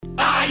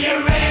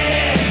you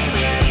ready?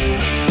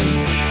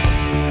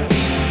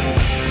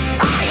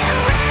 Are you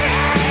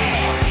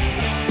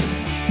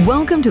ready?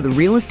 Welcome to the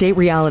Real Estate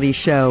Reality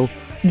Show.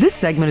 This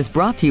segment is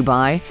brought to you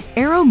by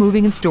Arrow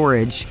Moving and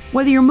Storage.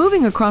 Whether you're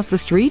moving across the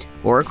street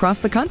or across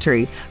the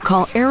country,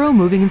 call Arrow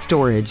Moving and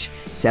Storage,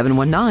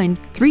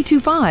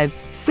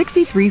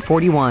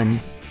 719-325-6341.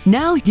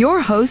 Now, your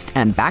host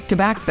and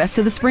back-to-back Best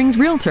of the Springs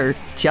realtor,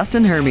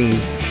 Justin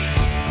Hermes.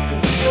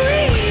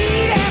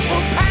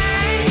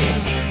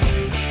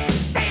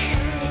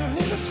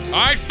 All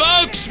right,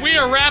 folks, we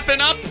are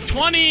wrapping up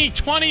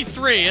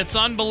 2023. It's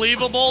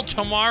unbelievable.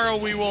 Tomorrow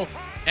we will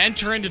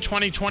enter into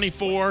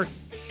 2024,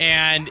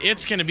 and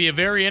it's going to be a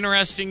very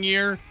interesting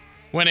year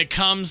when it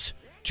comes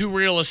to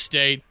real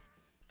estate.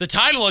 The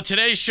title of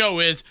today's show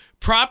is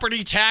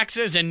Property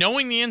Taxes and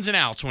Knowing the Ins and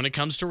Outs when it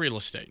comes to real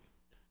estate.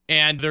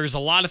 And there's a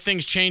lot of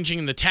things changing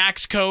in the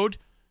tax code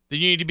that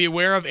you need to be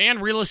aware of,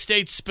 and real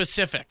estate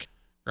specific,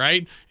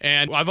 right?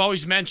 And I've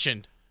always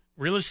mentioned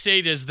real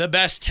estate is the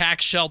best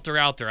tax shelter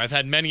out there. I've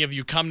had many of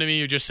you come to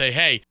me who just say,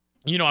 hey,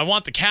 you know, I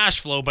want the cash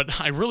flow,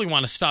 but I really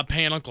want to stop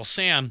paying Uncle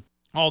Sam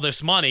all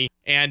this money.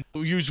 And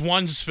we use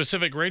one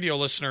specific radio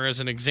listener as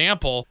an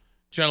example,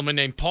 a gentleman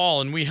named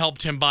Paul, and we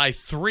helped him buy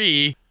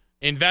 3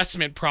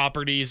 investment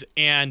properties.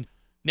 And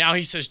now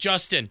he says,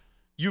 Justin,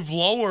 you've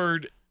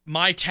lowered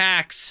my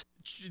tax,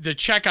 the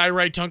check I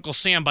write to Uncle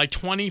Sam, by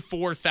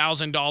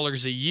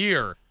 $24,000 a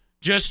year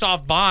just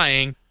off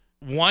buying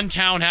 1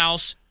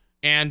 townhouse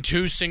and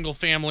 2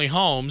 single-family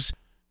homes.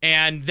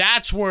 And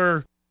that's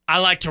where I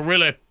like to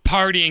really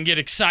party and get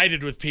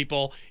excited with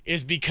people,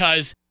 is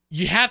because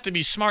you have to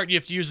be smart. You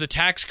have to use the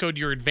tax code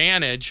to your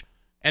advantage.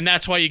 And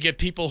that's why you get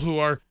people who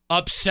are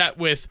upset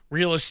with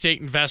real estate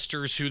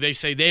investors who they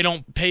say they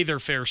don't pay their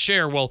fair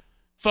share. Well,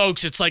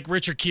 folks, it's like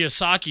Richard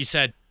Kiyosaki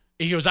said.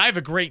 He goes, I have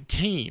a great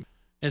team.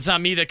 It's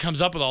not me that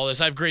comes up with all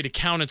this. I have great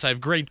accountants. I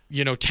have great,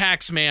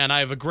 tax man. I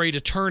have a great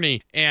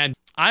attorney. And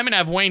I'm going to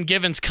have Wayne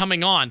Givens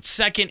coming on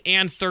second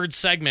and third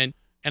segment.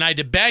 And I had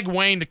to beg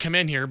Wayne to come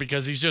in here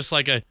because he's just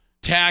like a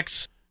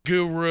tax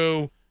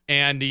guru.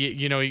 And,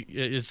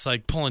 it's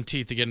like pulling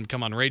teeth to get him to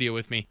come on radio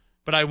with me.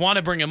 But I want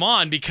to bring him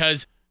on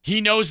because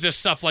he knows this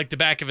stuff like the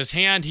back of his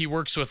hand. He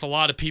works with a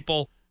lot of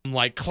people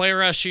like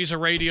Clara. She's a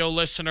radio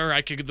listener.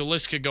 The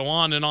list could go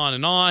on and on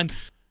and on.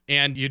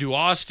 And you do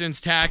Austin's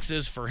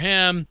taxes for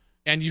him.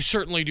 And you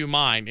certainly do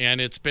mine.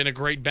 And it's been a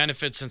great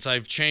benefit since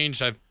I've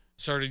changed. I've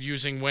started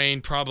using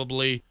Wayne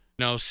probably,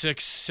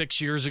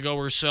 6 years ago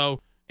or so.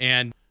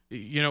 And,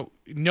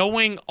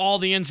 knowing all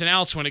the ins and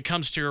outs when it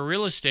comes to your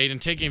real estate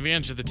and taking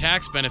advantage of the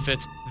tax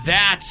benefits,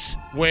 that's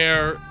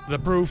where the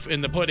proof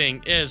in the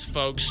pudding is,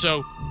 folks.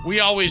 So we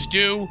always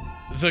do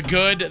the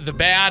good, the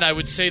bad. I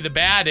would say the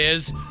bad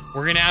is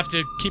we're going to have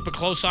to keep a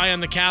close eye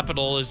on the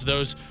Capitol as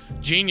those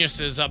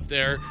geniuses up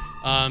there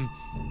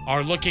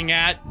are looking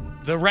at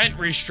the rent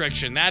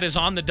restriction. That is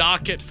on the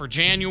docket for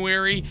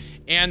January,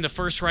 and the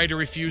first right of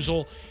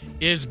refusal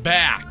is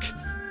back.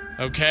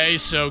 Okay,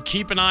 so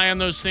keep an eye on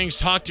those things.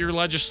 Talk to your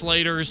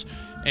legislators,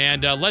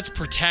 and let's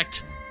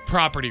protect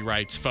property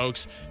rights,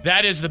 folks.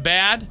 That is the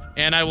bad,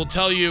 and I will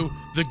tell you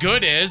the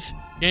good is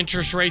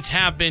interest rates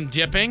have been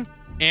dipping,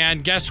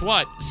 and guess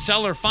what?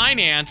 Seller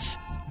finance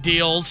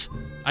deals,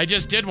 I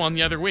just did one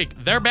the other week.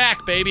 They're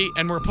back, baby,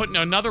 and we're putting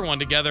another one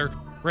together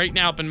right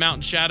now up in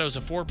Mountain Shadows,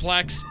 a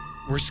 4-plex.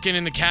 We're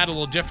skinning the cat a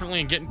little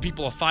differently and getting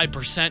people a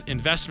 5%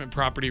 investment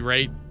property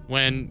rate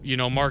when,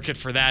 market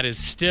for that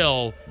is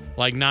still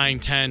like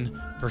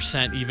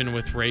 9-10%, even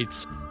with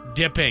rates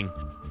dipping.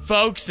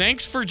 Folks,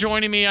 thanks for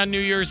joining me on New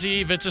Year's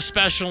Eve. It's a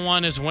special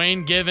one as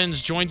Wayne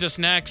Givens joins us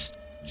next.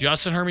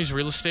 Justin Hermes,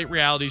 Real Estate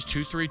Realities,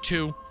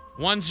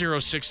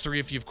 232-1063.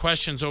 If you have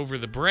questions over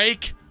the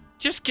break,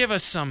 just give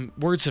us some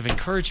words of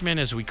encouragement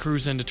as we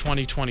cruise into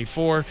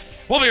 2024.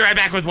 We'll be right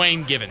back with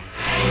Wayne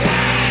Givens.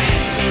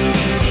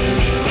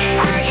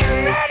 Are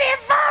you ready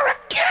for a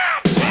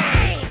good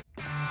time?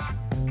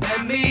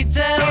 Let me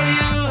tell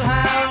you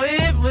how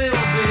it will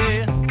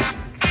be.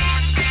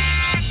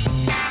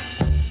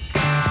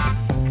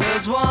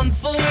 There's 1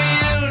 for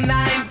you,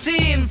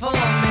 19 for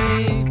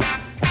me.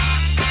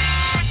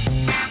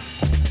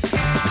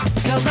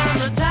 'Cause I'm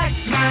the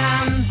tax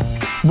man.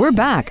 We're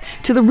back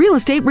to the Real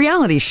Estate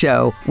Reality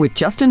Show with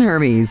Justin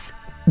Hermes.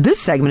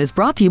 This segment is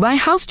brought to you by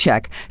House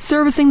Check,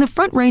 servicing the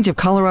Front Range of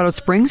Colorado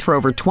Springs for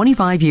over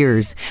 25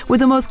 years with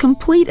the most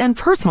complete and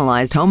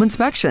personalized home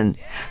inspection.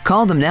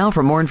 Call them now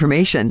for more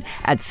information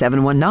at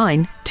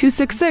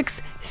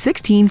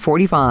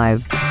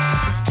 719-266-1645.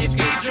 If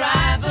you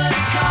drive a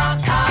car,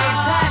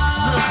 I'll tax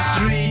the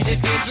street.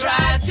 If you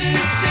try to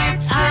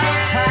sit,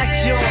 I'll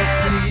tax your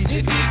seat.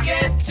 If you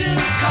get too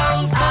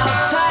cold,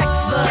 I'll tax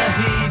the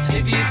heat.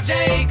 If you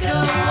take a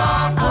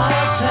walk,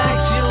 I'll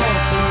tax your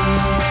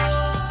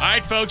feet. All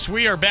right, folks,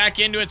 we are back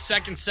into it.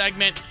 Second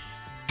segment.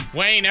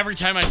 Wayne, every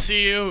time I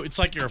see you, it's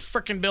like you're a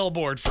freaking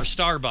billboard for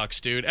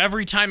Starbucks, dude.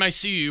 Every time I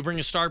see you, you bring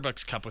a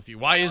Starbucks cup with you.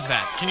 Why is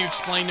that? Can you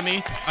explain to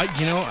me?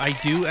 I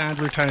do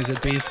advertise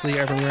it basically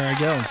everywhere I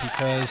go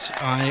because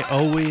I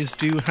always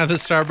do have a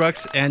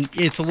Starbucks, and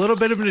it's a little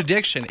bit of an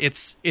addiction.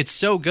 It's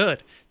so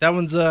good. That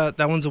one's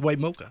a white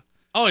mocha.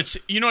 Oh,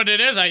 you know what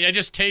it is? I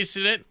just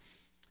tasted it.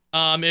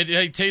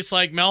 It tastes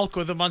like milk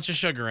with a bunch of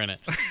sugar in it.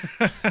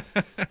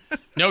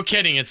 No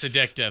kidding, it's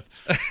addictive.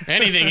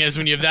 Anything is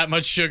when you have that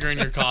much sugar in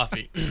your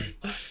coffee.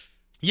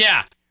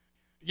 Yeah,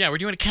 we're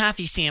doing a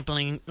coffee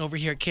sampling over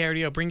here at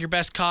Cardio. Bring your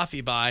best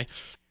coffee by.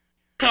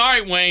 All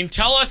right, Wayne,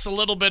 tell us a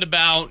little bit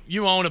about,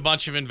 you own a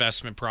bunch of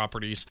investment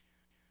properties.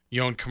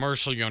 You own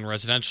commercial, you own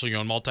residential, you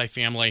own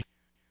multifamily.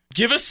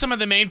 Give us some of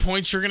the main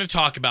points you're going to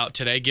talk about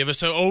today. Give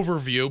us an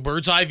overview,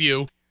 bird's eye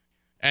view.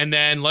 And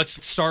then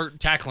let's start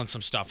tackling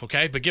some stuff,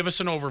 okay? But give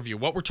us an overview,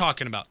 what we're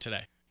talking about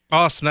today.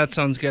 Awesome. That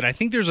sounds good. I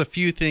think there's a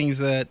few things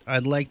that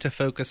I'd like to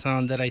focus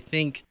on that I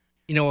think,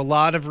 a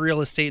lot of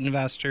real estate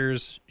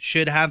investors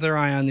should have their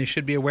eye on. They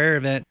should be aware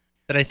of it,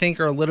 that I think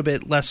are a little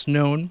bit less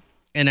known.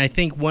 And I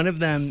think one of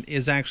them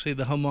is actually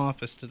the home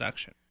office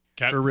deduction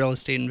for real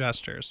estate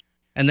investors.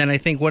 And then I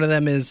think one of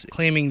them is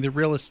claiming the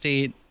real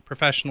estate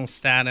professional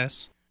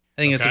status.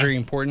 I think it's very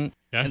important.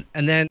 Yeah.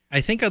 And then I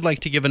think I'd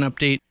like to give an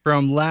update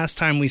from last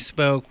time we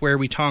spoke where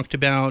we talked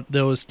about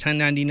those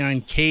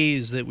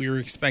 1099-Ks that we were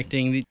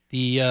expecting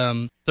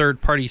the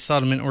third-party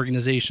settlement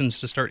organizations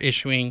to start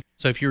issuing.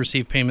 So if you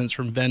receive payments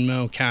from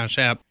Venmo, Cash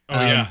App,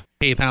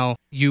 PayPal,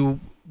 you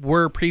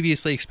were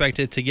previously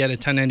expected to get a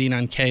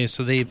 1099-K,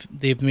 so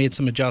they've made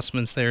some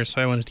adjustments there.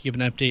 So I wanted to give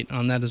an update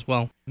on that as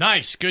well.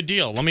 Nice, good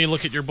deal. Let me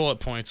look at your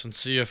bullet points and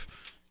see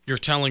if you're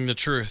telling the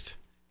truth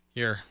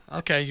here.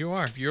 Okay, you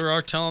are. You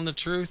are telling the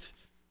truth.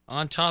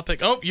 On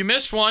topic. Oh, you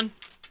missed one.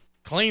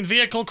 Clean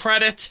vehicle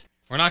credit.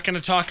 We're not going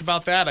to talk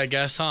about that, I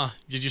guess, huh?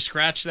 Did you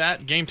scratch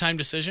that? Game time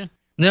decision?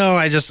 No,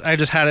 I just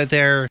had it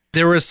there.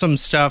 There was some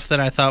stuff that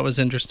I thought was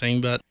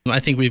interesting, but I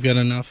think we've got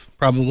enough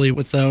probably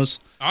with those.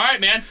 All right,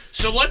 man.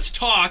 So let's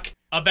talk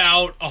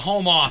about a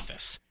home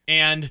office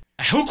and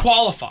who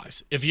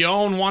qualifies. If you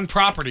own one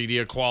property, do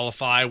you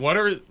qualify? What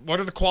are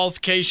the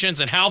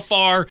qualifications and how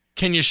far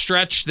can you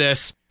stretch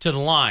this to the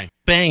line?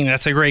 Bang,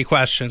 that's a great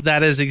question.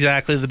 That is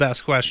exactly the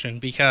best question,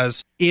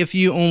 because if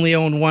you only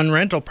own one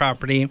rental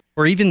property,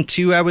 or even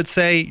two, I would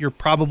say, you're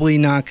probably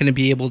not going to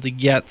be able to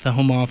get the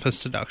home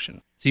office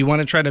deduction. So you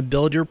want to try to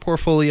build your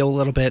portfolio a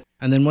little bit,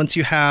 and then once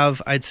you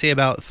have, I'd say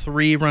about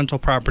 3 rental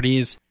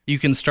properties, you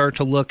can start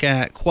to look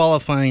at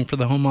qualifying for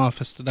the home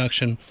office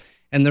deduction.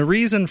 And the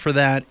reason for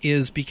that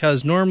is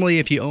because normally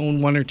if you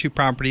own 1 or 2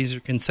 properties,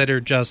 you're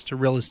considered just a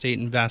real estate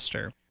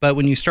investor. But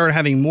when you start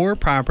having more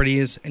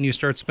properties and you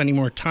start spending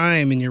more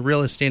time in your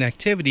real estate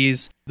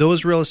activities,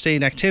 those real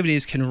estate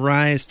activities can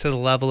rise to the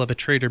level of a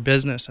trade or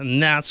business.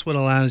 And that's what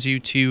allows you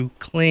to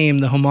claim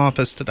the home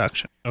office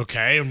deduction.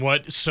 Okay.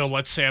 And so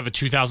let's say I have a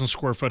 2,000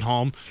 square foot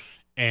home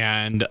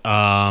and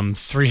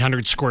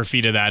 300 square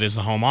feet of that is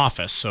the home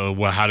office. So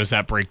how does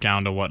that break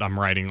down to what I'm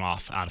writing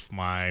off out of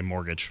my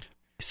mortgage?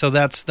 So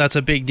that's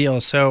a big deal.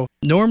 So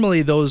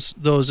normally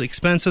those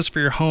expenses for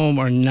your home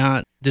are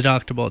not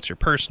deductible. It's your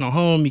personal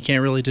home. You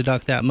can't really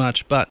deduct that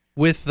much. But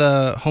with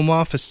the home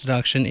office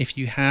deduction, if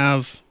you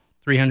have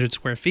 300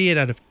 square feet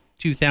out of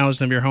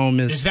 2,000 of your home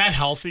is that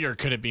healthy or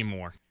could it be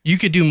more? You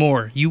could do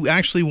more. You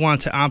actually want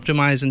to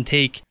optimize and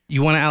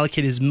you want to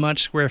allocate as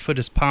much square foot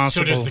as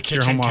possible to your home office. So does the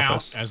kitchen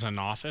count as an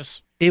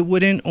office? It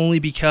wouldn't, only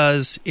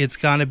because it's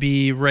got to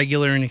be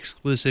regular and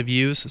exclusive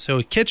use. So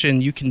a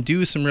kitchen, you can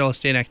do some real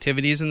estate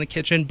activities in the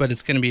kitchen, but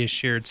it's going to be a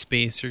shared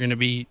space. You're going to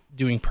be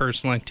doing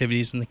personal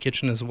activities in the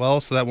kitchen as well,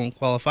 so that won't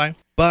qualify.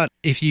 But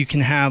if you can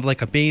have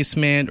like a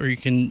basement, or you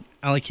can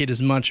allocate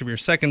as much of your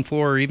second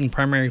floor or even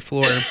primary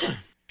floor to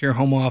your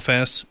home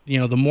office,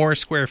 the more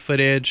square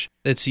footage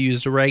that's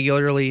used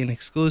regularly and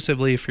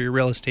exclusively for your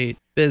real estate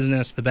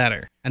business, the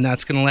better. And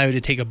that's going to allow you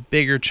to take a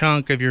bigger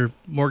chunk of your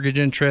mortgage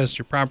interest,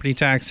 your property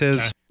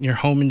taxes, your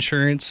home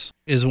insurance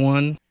is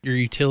one, your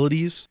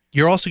utilities.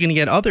 You're also going to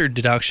get other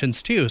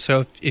deductions too.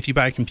 So if you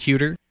buy a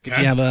computer, if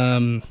you have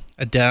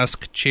a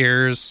desk,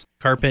 chairs,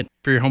 carpet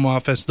for your home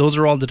office, those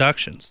are all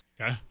deductions.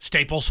 Okay.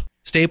 Staples,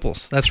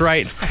 that's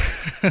right.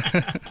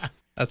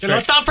 That's right.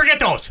 Let's not forget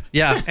those.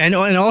 Yeah, and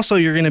also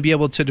you're going to be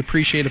able to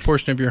depreciate a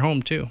portion of your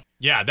home too.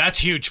 Yeah, that's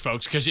huge,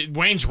 folks, because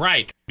Wayne's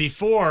right.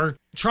 Before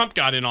Trump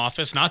got in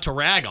office, not to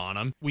rag on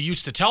him, we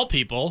used to tell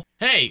people,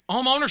 hey,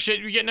 home ownership,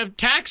 you're getting a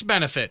tax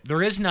benefit.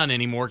 There is none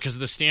anymore because of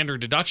the standard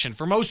deduction.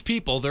 For most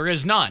people, there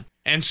is none.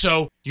 And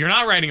so you're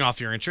not writing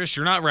off your interest.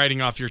 You're not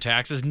writing off your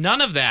taxes.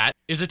 None of that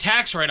is a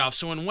tax write-off.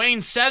 So when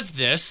Wayne says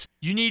this,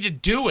 you need to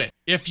do it.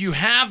 If you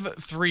have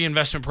 3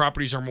 investment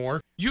properties or more,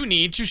 you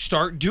need to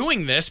start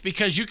doing this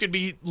because you could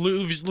be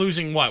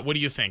losing what? What do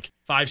you think?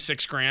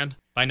 $5-6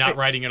 by not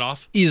writing it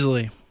off?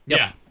 Easily. Yep.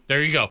 Yeah,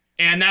 there you go.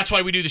 And that's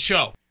why we do the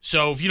show.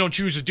 So if you don't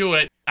choose to do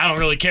it, I don't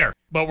really care.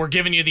 But we're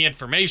giving you the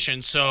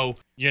information. So,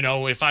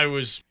 if I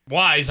was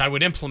wise, I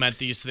would implement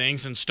these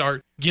things and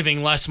start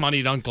giving less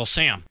money to Uncle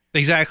Sam.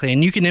 Exactly.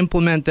 And you can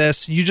implement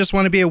this. You just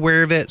want to be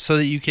aware of it so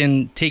that you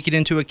can take it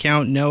into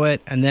account, know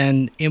it, and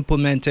then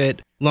implement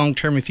it long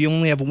term. If you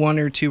only have 1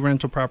 or 2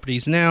 rental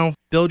properties now,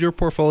 build your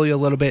portfolio a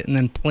little bit and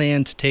then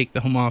plan to take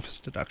the home office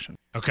deduction.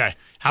 Okay.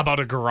 How about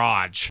a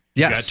garage?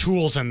 Yes. You got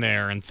tools in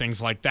there and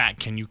things like that.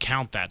 Can you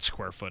count that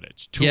square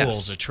footage?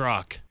 Tools, a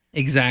truck.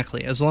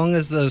 Exactly. As long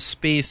as the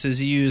space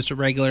is used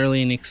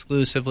regularly and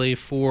exclusively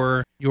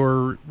for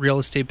your real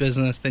estate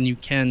business, then you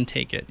can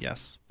take it.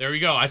 Yes. There we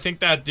go. I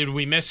think did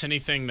we miss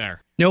anything there?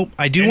 Nope.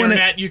 I do want to.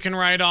 Internet you can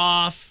write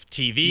off.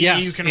 TV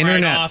you can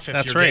write off. If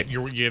that's right.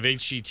 You have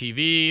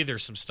HGTV.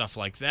 There's some stuff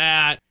like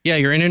that. Yeah,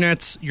 your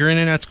internet's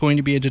going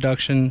to be a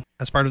deduction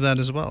as part of that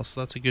as well.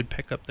 So that's a good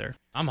pickup there.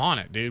 I'm on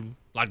it, dude.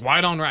 Like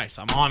white on rice.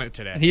 I'm on it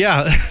today.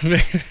 Yeah.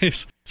 Very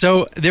nice.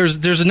 So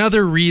there's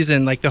another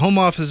reason, like the home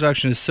office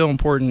deduction is so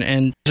important,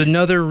 and there's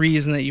another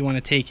reason that you want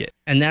to take it.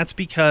 And that's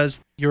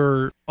because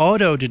your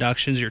auto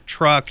deductions, your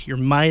truck, your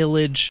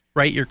mileage,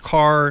 right, your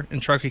car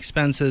and truck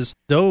expenses,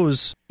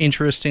 those,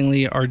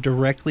 interestingly, are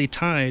directly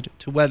tied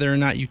to whether or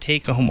not you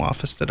take a home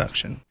office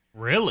deduction.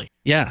 Really?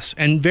 Yes,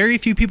 and very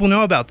few people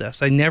know about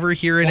this. I never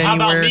hear it anywhere. How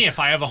about me if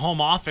I have a home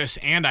office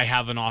and I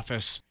have an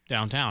office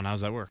downtown? How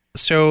does that work?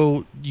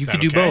 So you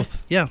could do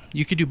both. Yeah,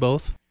 you could do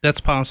both. That's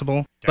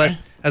possible. Okay. But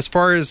as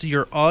far as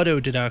your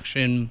auto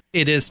deduction,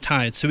 it is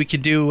tied. So we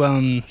could do...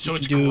 so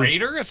it's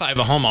greater if I have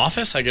a home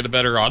office, I get a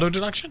better auto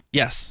deduction?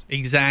 Yes,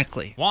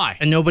 exactly. Why?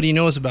 And nobody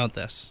knows about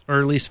this, or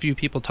at least few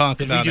people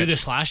talk about it. Did we do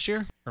this last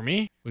year? For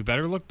me? We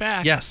better look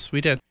back. Yes, we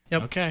did.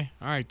 Yep. Okay.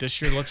 All right.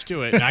 This year, let's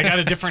do it. And I got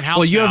a different house now.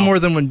 Well, you have more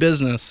than one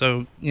business,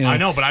 so, you know. I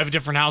know, but I have a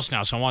different house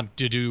now, so I want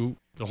to do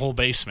the whole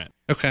basement.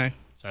 Okay.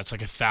 So that's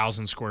like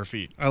 1,000 square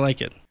feet. I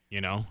like it.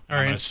 You know? All I'm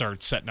right. going to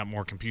start setting up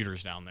more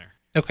computers down there.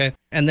 Okay.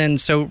 And then,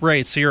 so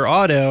your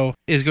auto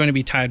is going to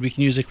be tied. We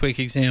can use a quick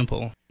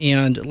example.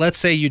 And let's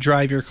say you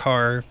drive your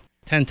car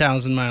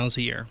 10,000 miles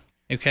a year.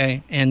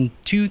 Okay. And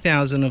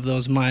 2,000 of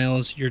those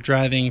miles you're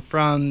driving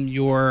from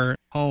your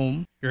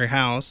home, your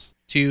house,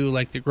 to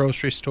like the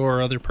grocery store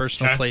or other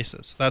personal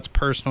places. So that's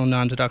personal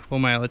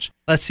non-deductible mileage.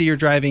 Let's say you're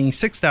driving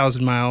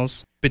 6,000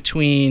 miles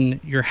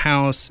between your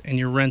house and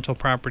your rental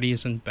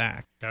properties and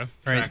back. Okay.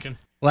 Right. Tracking.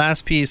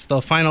 Last piece,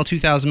 the final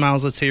 2,000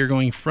 miles, let's say you're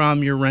going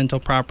from your rental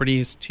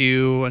properties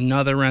to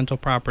another rental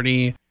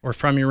property or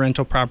from your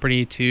rental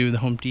property to the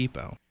Home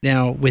Depot.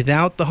 Now,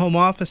 without the home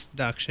office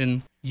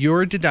deduction,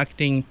 you're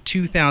deducting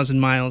 2,000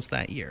 miles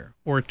that year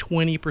or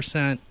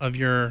 20% of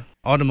your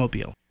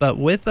automobile. But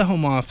with the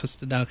home office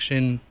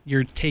deduction,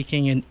 you're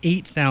taking an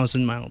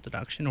 8,000 mile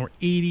deduction or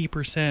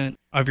 80%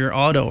 of your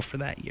auto for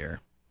that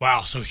year.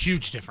 Wow, so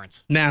huge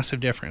difference. Massive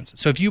difference.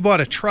 So if you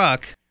bought a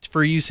truck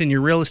for use in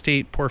your real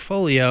estate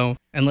portfolio,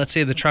 and let's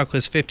say the truck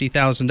was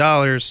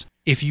 $50,000,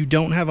 if you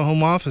don't have a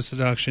home office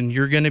deduction,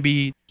 you're going to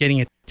be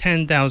getting a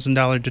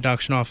 $10,000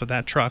 deduction off of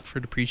that truck for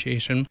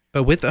depreciation.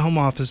 But with the home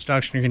office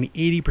deduction, you're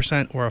getting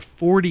 80% or a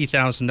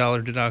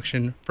 $40,000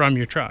 deduction from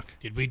your truck.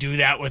 Did we do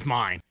that with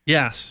mine?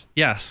 Yes.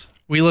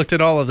 We looked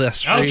at all of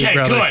this. Okay,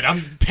 good. I'm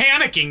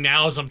panicking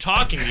now as I'm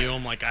talking to you.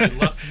 I'm like, I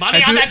left money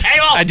on the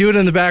table. I do it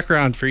in the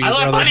background for you, I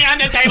left brother. money on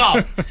the table. I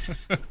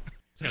was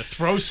going to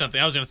throw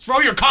something. I was going to throw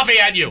your coffee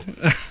at you.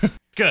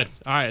 Good.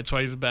 All right. That's why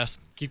you're the best.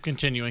 Keep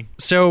continuing.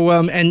 So,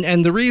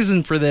 and the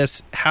reason for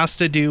this has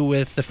to do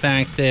with the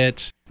fact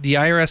that the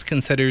IRS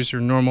considers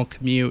your normal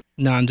commute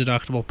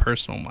non-deductible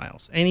personal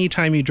miles.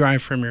 Anytime you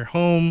drive from your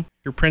home,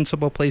 your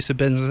principal place of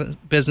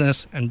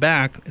business and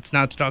back, it's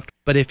not deductible.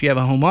 But if you have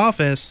a home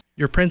office,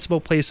 your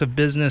principal place of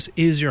business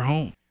is your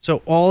home.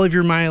 So all of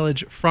your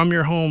mileage from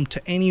your home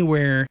to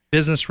anywhere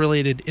business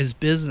related is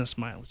business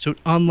mileage. So it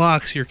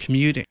unlocks your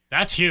commuting.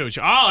 That's huge.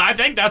 Oh, I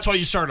think that's why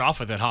you started off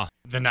with it, huh?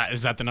 Then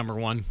is that the number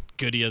one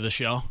goodie of the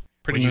show?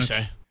 Pretty What'd much.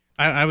 You say?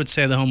 I would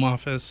say the home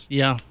office,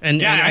 yeah.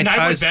 And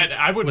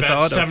I would bet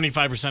auto.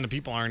 75% of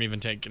people aren't even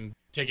taking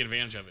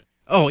advantage of it.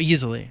 Oh,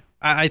 easily.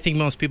 I think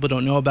most people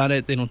don't know about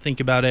it. They don't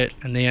think about it,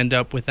 and they end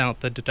up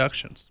without the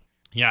deductions.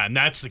 Yeah, and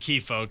that's the key,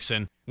 folks.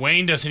 And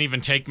Wayne doesn't even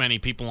take many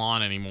people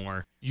on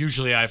anymore.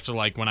 Usually I have to,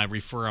 like, when I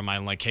refer them,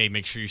 I'm like, hey,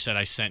 make sure you said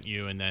I sent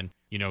you, and then,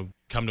 you know,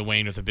 come to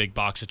Wayne with a big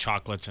box of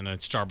chocolates and a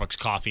Starbucks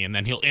coffee, and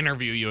then he'll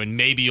interview you, and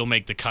maybe you'll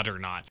make the cut or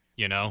not,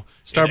 you know?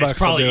 Starbucks It's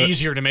probably will do it.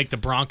 easier to make the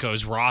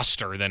Broncos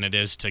roster than it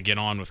is to get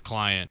on with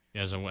client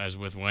as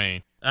with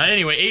Wayne.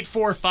 Anyway,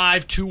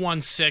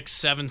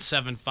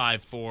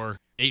 845-216-7754.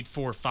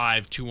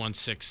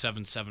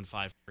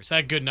 845-216-7754. Is that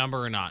a good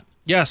number or not?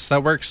 Yes,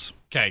 that works.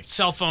 Okay,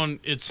 cell phone,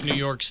 it's New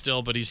York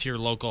still, but he's here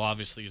local,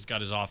 obviously. He's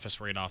got his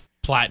office right off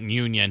Platt and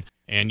Union,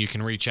 and you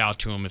can reach out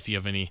to him if you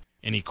have any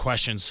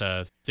questions,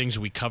 things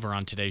we cover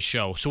on today's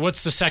show. So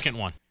what's the second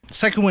one? The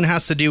second one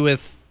has to do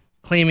with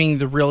claiming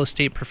the real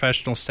estate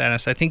professional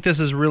status. I think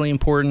this is really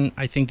important.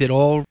 I think that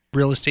all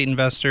real estate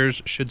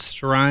investors should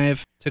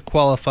strive to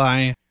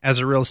qualify as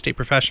a real estate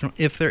professional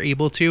if they're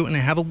able to. And I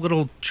have a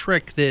little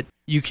trick that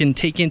you can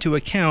take into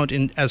account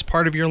as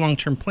part of your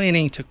long-term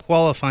planning to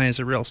qualify as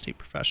a real estate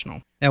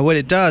professional. Now, what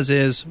it does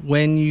is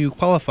when you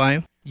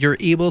qualify, you're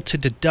able to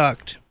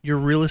deduct your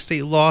real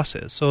estate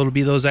losses. So it'll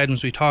be those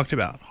items we talked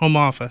about: home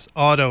office,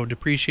 auto,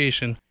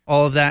 depreciation,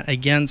 all of that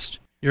against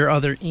your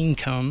other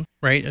income,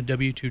 right? A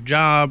W-2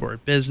 job or a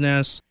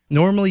business.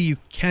 Normally, you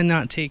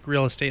cannot take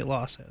real estate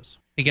losses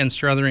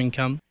against your other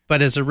income,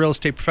 but as a real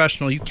estate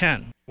professional, you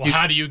can. Well,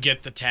 how do you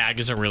get the tag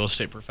as a real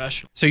estate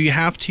professional? So you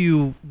have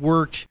to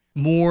work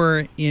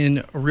more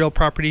in a real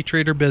property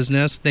trade or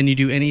business than you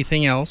do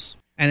anything else,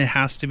 and it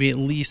has to be at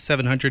least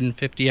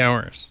 750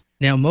 hours.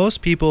 Now,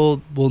 most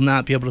people will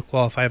not be able to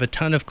qualify. I have a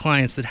ton of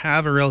clients that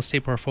have a real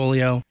estate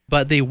portfolio,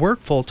 but they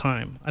work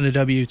full-time on a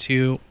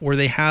W-2, or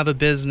they have a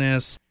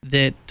business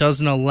that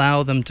doesn't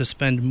allow them to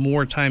spend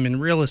more time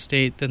in real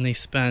estate than they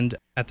spend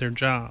at their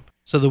job.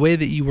 So the way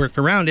that you work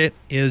around it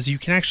is you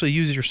can actually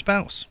use your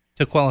spouse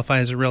to qualify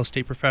as a real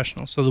estate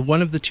professional. So the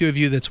one of the two of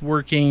you that's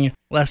working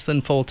less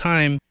than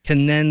full-time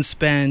can then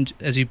spend,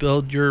 as you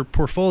build your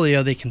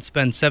portfolio, they can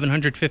spend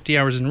 750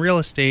 hours in real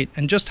estate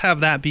and just have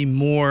that be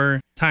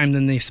more time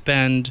than they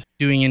spend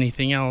doing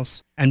anything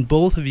else. And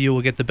both of you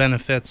will get the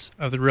benefits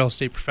of the real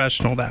estate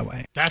professional that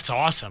way. That's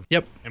awesome.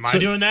 Yep. Am I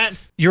doing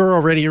that? You're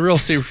already a real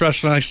estate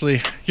professional,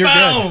 actually. You're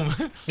Boom!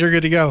 good. You're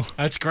good to go.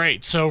 That's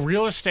great. So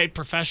real estate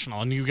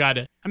professional, and you got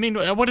to, I mean,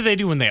 what do they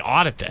do when they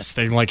audit this?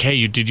 They're like,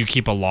 hey, did you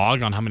keep a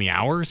log on how many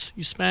hours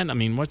you spent? I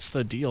mean, what's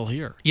the deal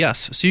here?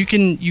 Yes. So you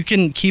can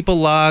keep a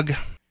log.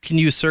 You can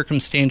use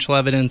circumstantial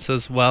evidence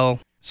as well.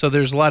 So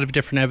there's a lot of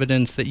different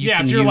evidence that you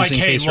can use like, in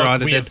case you're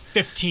audited. We have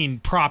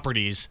 15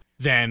 properties,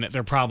 then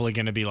they're probably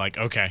going to be like,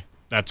 okay,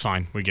 that's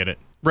fine, we get it.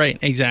 Right,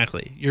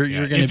 exactly. You're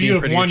going to be in if you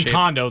have one shape.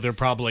 condo, they're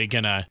probably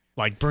going to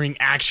like they're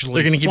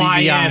going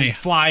to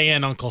fly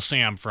in Uncle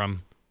Sam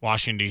from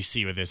Washington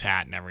D.C. with his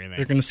hat and everything.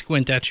 They're going to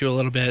squint at you a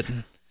little bit.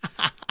 And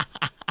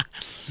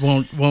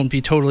won't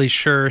be totally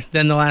sure.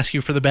 Then they'll ask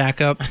you for the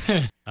backup.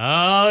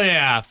 Oh,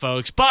 yeah,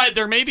 folks. But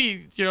there may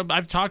be,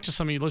 I've talked to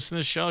some of you listening to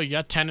this show. You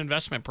got 10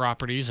 investment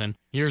properties, and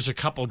here's a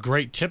couple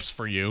great tips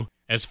for you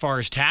as far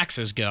as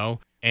taxes go.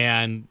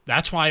 And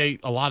that's why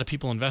a lot of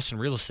people invest in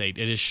real estate.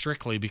 It is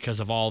strictly because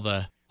of all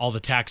the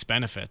tax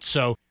benefits.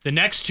 So the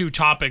next two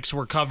topics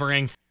we're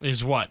covering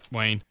is what,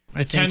 Wayne?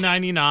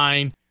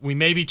 1099. We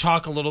maybe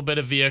talk a little bit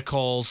of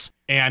vehicles,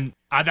 and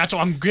that's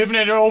why I'm giving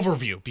it an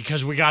overview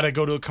because we got to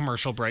go to a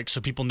commercial break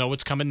so people know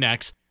what's coming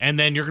next. And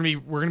then we're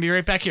gonna be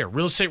right back here.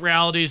 Real Estate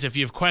Realities. If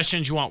you have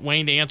questions you want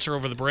Wayne to answer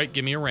over the break,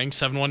 give me a ring,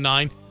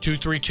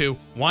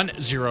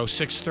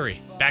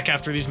 719-232-1063. Back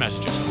after these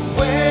messages.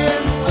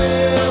 When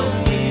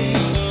will we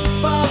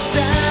fall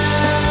down?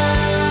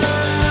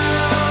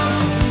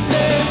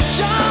 Let's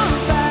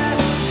jump back.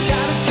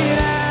 Gotta get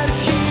out of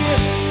here.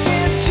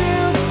 Been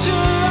too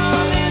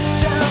long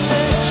this time.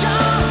 Let's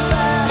jump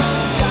back.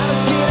 Gotta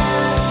get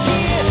out of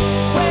here.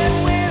 When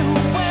will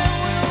we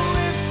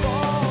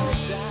fall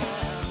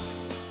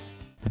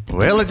down?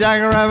 Well, a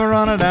jackrabbit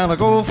running down the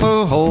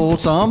gopher hole.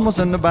 Someone's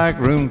in the back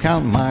room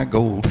counting my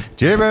gold.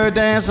 Jaybird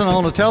dancing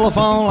on the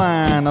telephone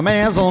line. The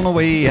man's on the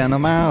way and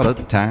I'm out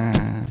of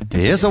time.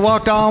 Yes, I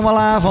walked all my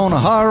life on a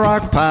hard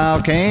rock pile.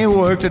 Can't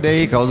work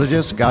today cause I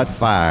just got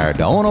fired.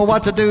 Don't know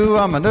what to do,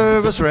 I'm a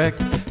nervous wreck.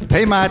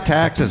 Pay my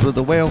taxes with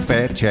a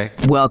welfare check.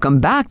 Welcome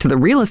back to the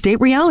Real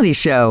Estate Reality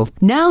Show.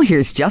 Now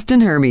here's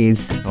Justin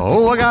Hermes.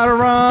 Oh, I gotta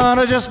run,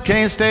 I just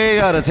can't stay.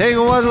 Gotta take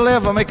what's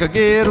left, I make a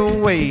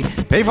getaway.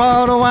 Pay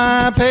for the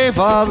wine, pay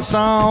for the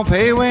song.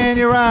 Pay when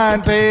you're right,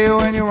 pay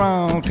when you're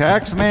wrong.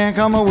 Tax man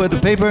coming with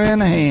the paper in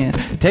the hand.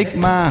 Take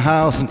my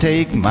house and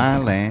take my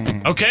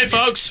land. Okay,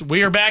 folks,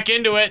 we are back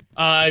into it.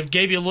 I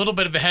gave you a little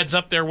bit of a heads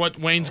up there what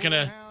Wayne's going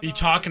to be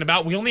talking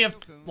about. We only have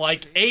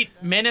like 8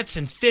 minutes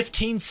and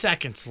 15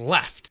 seconds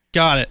left.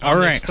 Got it. All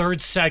right. This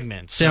third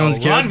segment. Sounds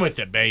so good. Run with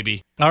it,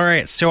 baby. All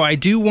right. So I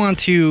do want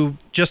to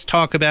just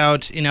talk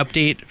about an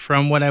update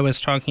from what I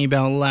was talking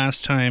about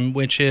last time,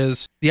 which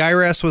is the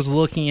IRS was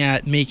looking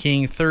at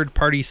making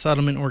third-party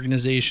settlement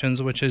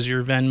organizations, which is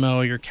your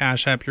Venmo, your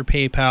Cash App, your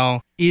PayPal,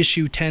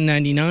 issue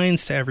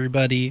 1099s to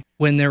everybody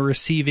when they're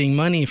receiving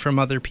money from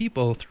other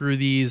people through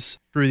these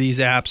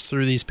apps,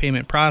 through these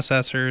payment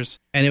processors.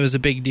 And it was a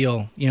big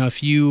deal.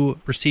 If you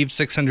received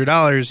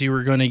 $600, you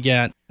were going to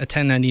get a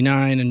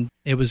 1099, and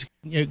it was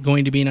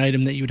going to be an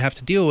item that you would have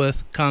to deal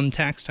with come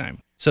tax time.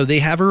 So they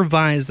have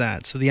revised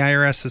that. So the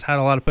IRS has had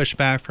a lot of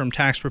pushback from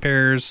tax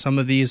preparers, some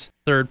of these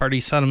third-party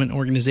settlement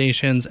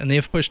organizations, and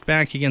they've pushed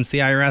back against the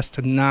IRS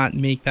to not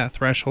make that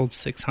threshold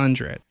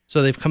 $600.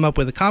 So they've come up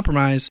with a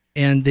compromise,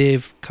 and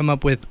they've come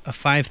up with a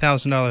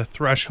 $5,000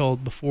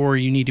 threshold before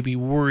you need to be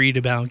worried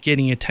about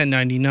getting a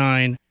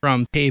 1099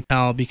 from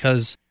PayPal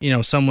because,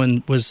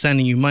 someone was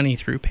sending you money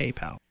through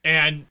PayPal.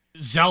 And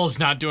Zelle is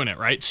not doing it,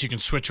 right? So you can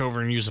switch over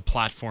and use a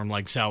platform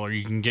like Zelle, or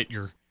you can get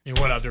your...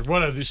 What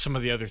are some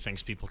of the other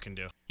things people can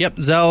do? Yep,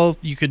 Zelle,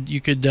 you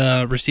could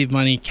receive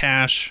money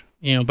cash,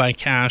 by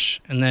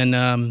cash, and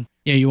then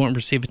you won't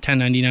receive a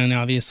 1099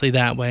 obviously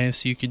that way,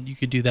 so you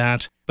could do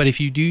that. But if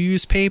you do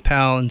use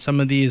PayPal and some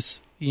of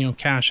these,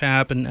 Cash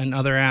App and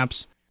other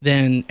apps,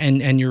 then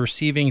and you're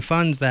receiving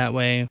funds that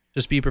way,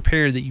 just be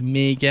prepared that you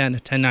may get a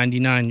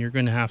 1099. You're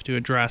going to have to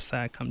address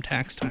that come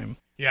tax time.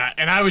 Yeah,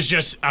 and I'm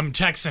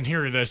texting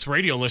here this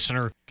radio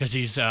listener because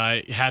he's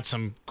had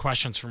some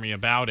questions for me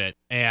about it.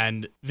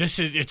 And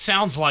it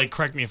sounds like,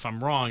 correct me if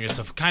I'm wrong, it's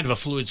a kind of a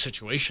fluid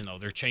situation, though.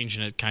 They're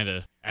changing it kind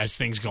of as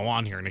things go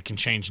on here, and it can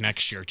change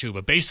next year, too.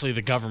 But basically,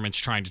 the government's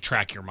trying to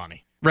track your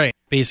money. Right,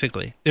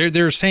 basically.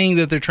 They're saying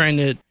that they're trying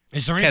to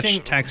catch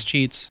anything, tax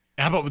cheats.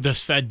 How about with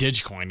this Fed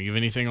Digicoin? Do you have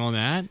anything on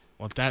that?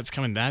 What that's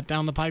coming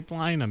down the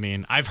pipeline? I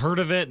mean, I've heard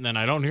of it, and then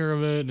I don't hear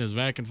of it, and it's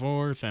back and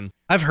forth. And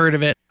I've heard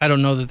of it. I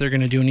don't know that they're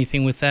going to do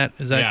anything with that.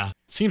 Yeah,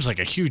 seems like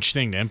a huge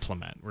thing to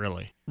implement,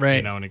 really.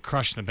 Right. And it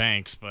crushed the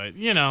banks. But,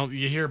 you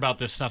hear about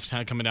this stuff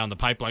coming down the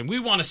pipeline. We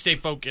want to stay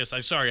focused.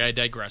 I'm sorry, I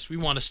digress. We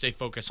want to stay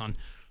focused on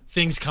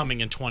things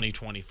coming in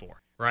 2024,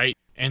 right?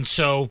 And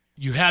so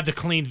you had the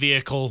clean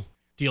vehicle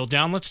deal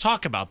down. Let's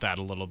talk about that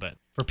a little bit.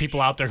 For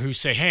people out there who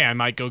say, hey, I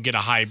might go get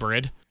a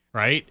hybrid,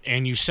 right?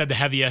 And you said the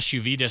heavy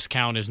SUV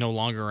discount is no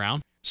longer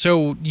around.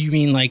 So you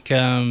mean like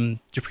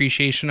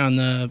depreciation on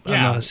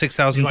the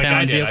 6,000 like pound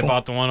I did. vehicle? I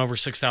bought the one over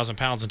 6,000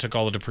 pounds and took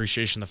all the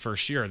depreciation the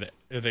first year.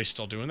 Are they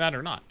still doing that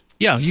or not?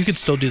 Yeah, you could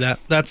still do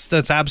that. That's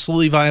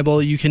absolutely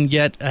viable. You can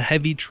get a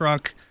heavy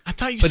truck. I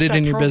thought you put said it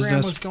in that your program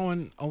business. was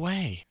going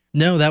away.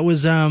 No, that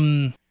was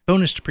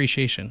bonus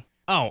depreciation.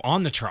 Oh,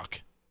 on the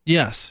truck.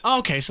 Yes. Oh,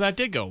 okay, so that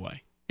did go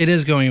away. It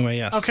is going away,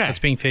 yes. Okay. It's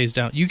being phased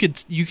out. You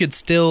could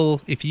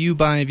still, if you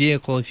buy a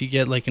vehicle, if you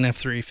get like an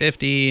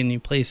F-350 and you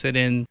place it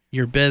in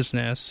your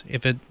business,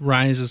 if it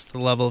rises to the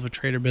level of a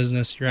trader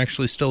business, you're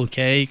actually still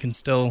okay. You can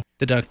still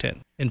deduct it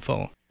in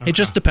full. Okay. It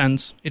just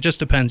depends.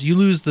 You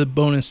lose the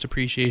bonus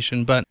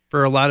depreciation, but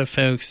for a lot of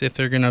folks, if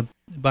they're going to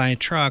buy a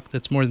truck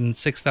that's more than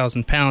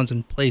 6,000 pounds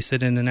and place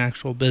it in an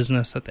actual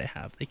business that they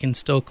have, they can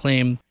still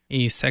claim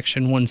a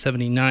Section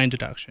 179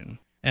 deduction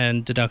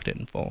and deduct it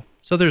in full.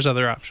 So there's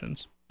other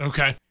options.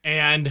 Okay.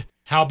 And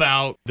how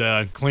about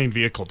the clean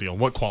vehicle deal?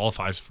 What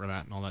qualifies for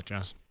that and all that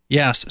jazz?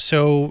 Yes.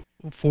 So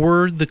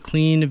for the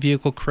clean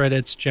vehicle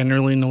credits,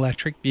 generally an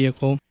electric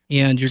vehicle,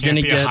 and you're going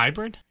to get a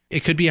hybrid?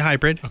 It could be a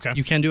hybrid. Okay.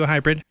 You can do a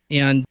hybrid.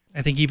 And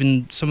I think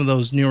even some of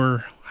those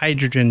newer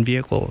hydrogen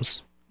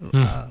vehicles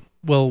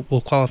will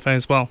qualify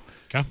as well.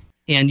 Okay.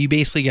 And you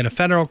basically get a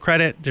federal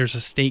credit. There's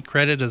a state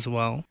credit as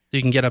well. So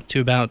you can get up to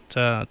about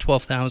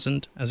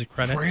 $12,000 as a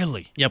credit.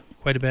 Really? Yep,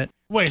 quite a bit.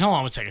 Wait, hold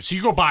on one second. So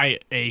you go buy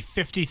a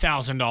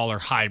 $50,000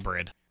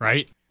 hybrid,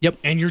 right? Yep.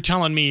 And you're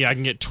telling me I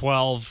can get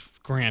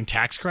 $12,000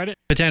 tax credit?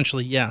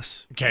 Potentially,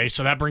 yes. Okay,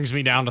 so that brings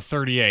me down to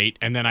 38,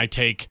 and then I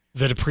take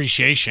the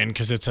depreciation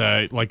because it's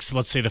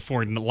let's say the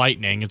Ford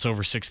Lightning, it's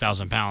over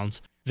 6,000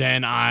 pounds.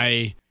 Then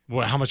how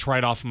much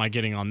write-off am I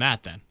getting on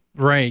that then?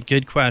 Right,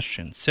 good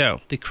question. So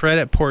the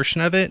credit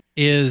portion of it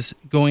is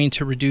going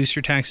to reduce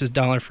your taxes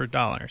dollar for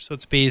dollar. So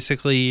it's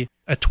basically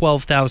a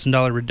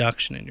 $12,000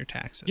 reduction in your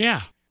taxes.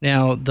 Yeah.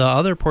 Now, the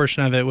other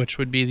portion of it, which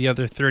would be the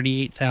other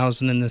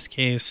 $38,000 in this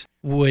case,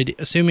 would,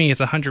 assuming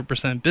it's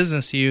 100%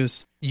 business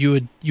use, you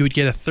would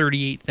get a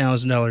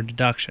 $38,000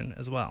 deduction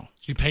as well.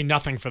 So you pay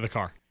nothing for the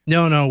car.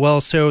 No. Well,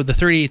 so the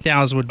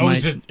 $38,000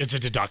 would. It's a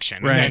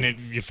deduction, right? And then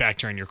you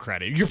factor in your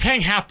credit. You're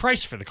paying half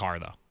price for the car,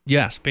 though.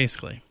 Yes,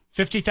 basically.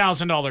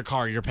 $50,000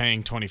 car, you're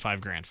paying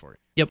 $25,000 for it.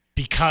 Yep.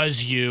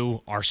 Because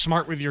you are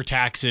smart with your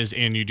taxes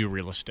and you do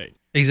real estate.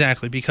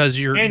 Exactly, because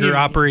you're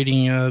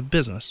operating a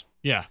business.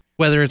 Yeah.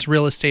 Whether it's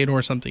real estate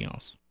or something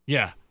else.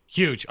 Yeah.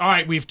 Huge. All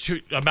right, we've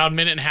about a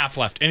minute and a half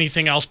left.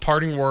 Anything else?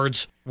 Parting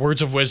words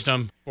of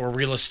wisdom for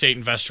real estate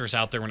investors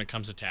out there when it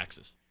comes to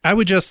taxes? I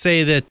would just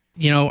say that,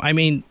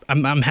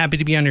 I'm happy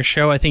to be on your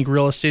show. I think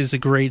real estate is a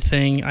great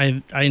thing.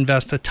 I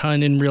invest a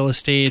ton in real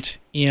estate,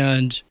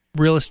 and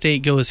real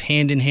estate goes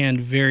hand in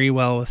hand very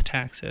well with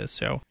taxes.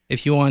 So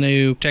if you want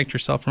to protect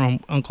yourself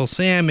from Uncle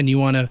Sam and you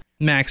want to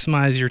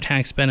maximize your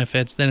tax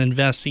benefits, then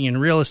investing in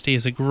real estate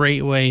is a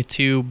great way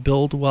to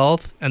build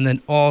wealth and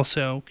then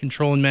also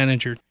control and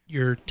manage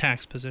your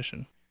tax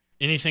position.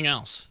 Anything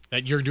else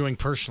that you're doing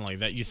personally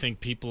that you think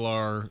people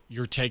are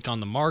your take on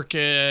the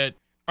market?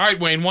 All right,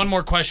 Wayne, one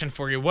more question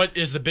for you. What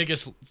is the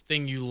biggest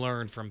thing you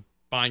learned from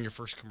buying your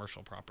first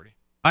commercial property?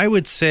 I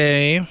would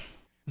say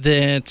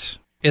that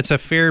it's a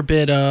fair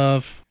bit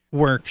of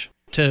work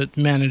to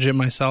manage it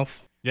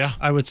myself. Yeah.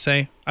 I would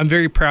say. I'm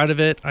very proud of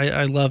it.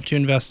 I love to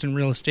invest in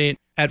real estate.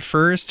 At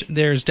first,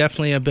 there's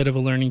definitely a bit of a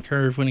learning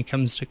curve when it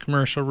comes to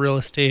commercial real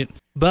estate,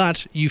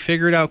 but you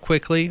figure it out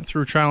quickly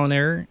through trial and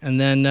error, and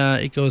then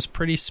it goes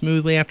pretty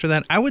smoothly after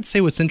that. I would say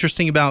what's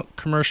interesting about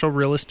commercial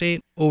real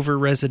estate over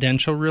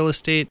residential real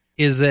estate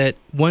is that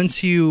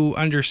once you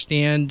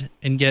understand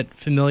and get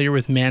familiar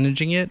with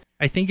managing it,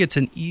 I think it's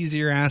an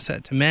easier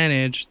asset to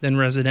manage than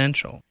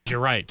residential. You're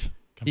right.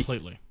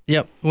 Completely.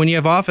 Yep. When you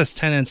have office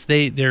tenants,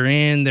 they're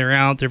in, they're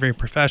out, they're very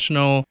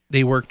professional.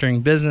 They work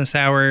during business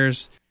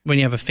hours. When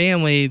you have a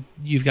family,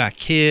 you've got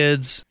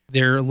kids.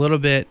 They're a little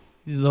bit,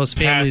 those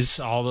families. Pets,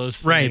 all those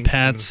things. Right,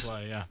 pets.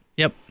 Yeah.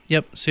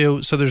 Yep. So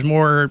there's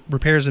more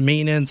repairs and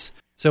maintenance.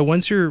 So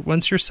once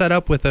you're set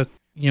up with an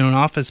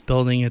office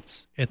building,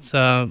 it's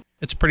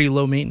pretty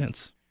low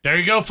maintenance. There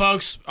you go,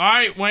 folks. All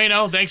right,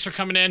 Wayno, thanks for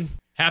coming in.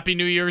 Happy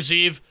New Year's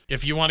Eve.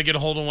 If you want to get a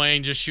hold of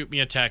Wayne, just shoot me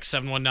a text,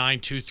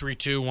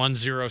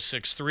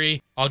 719-232-1063.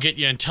 I'll get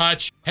you in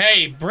touch.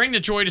 Hey, bring the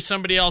joy to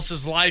somebody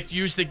else's life.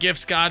 Use the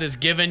gifts God has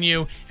given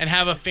you, and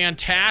have a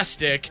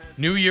fantastic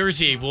New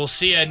Year's Eve. We'll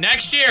see you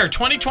next year,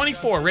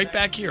 2024, right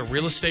back here,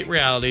 Real Estate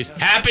Realities.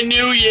 Happy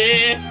New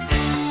Year!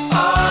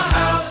 Our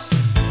house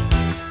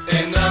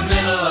in the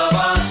middle of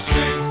our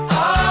street.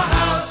 Our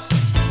house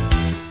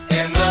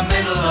in the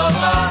middle of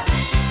our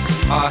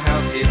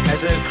house. It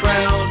has a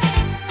crowd.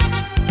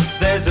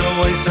 There's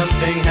always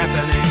something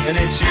happening, and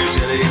it's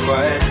usually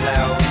quite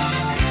loud.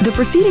 The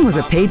proceeding was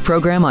a paid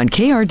program on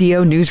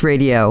KRDO News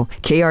Radio.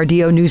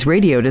 KRDO News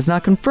Radio does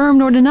not confirm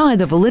nor deny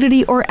the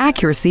validity or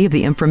accuracy of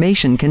the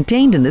information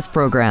contained in this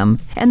program,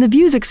 and the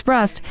views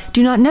expressed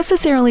do not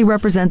necessarily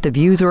represent the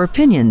views or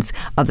opinions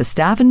of the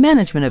staff and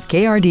management of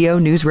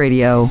KRDO News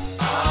Radio.